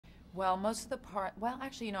Well, most of the well,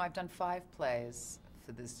 actually, I've done 5 plays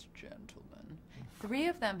for this gentleman. 3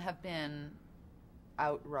 of them have been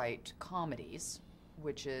outright comedies,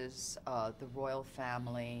 which is The Royal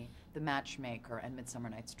Family, The Matchmaker, and Midsummer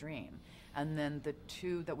Night's Dream. And then the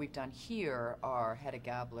 2 that we've done here are Hedda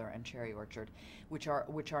Gabler and Cherry Orchard, which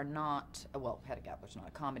are not, well, Hedda Gabler's not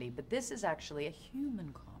a comedy, but this is actually a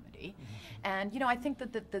human comedy. And I think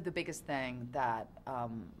that the biggest thing that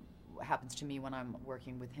happens to me when I'm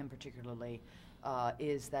working with him particularly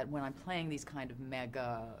is that when I'm playing these kind of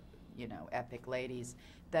mega, epic ladies,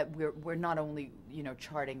 that we're not only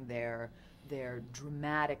charting their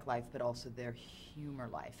dramatic life, but also their humor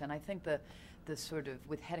life. And I think the sort of,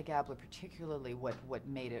 with Hedda Gabler particularly, what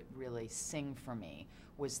made it really sing for me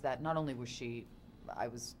was that not only was she, I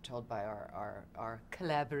was told by our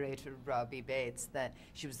collaborator Robbie Bates that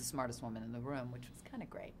she was the smartest woman in the room, which was kind of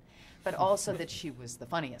great, but also that she was the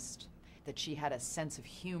funniest, that she had a sense of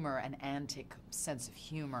humor, an antic sense of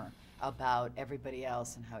humor about everybody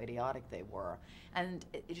else and how idiotic they were. And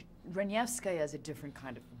Ranievskaya is a different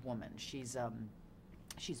kind of woman. She's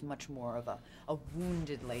much more of a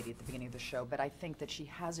wounded lady at the beginning of the show, but I think that she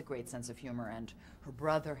has a great sense of humor, and her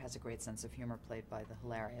brother has a great sense of humor, played by the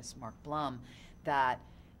hilarious Mark Blum.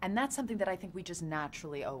 And that's something that I think we just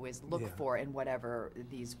naturally always look for in whatever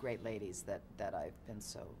these great ladies that I've been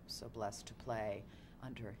so blessed to play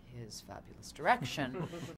under his fabulous direction.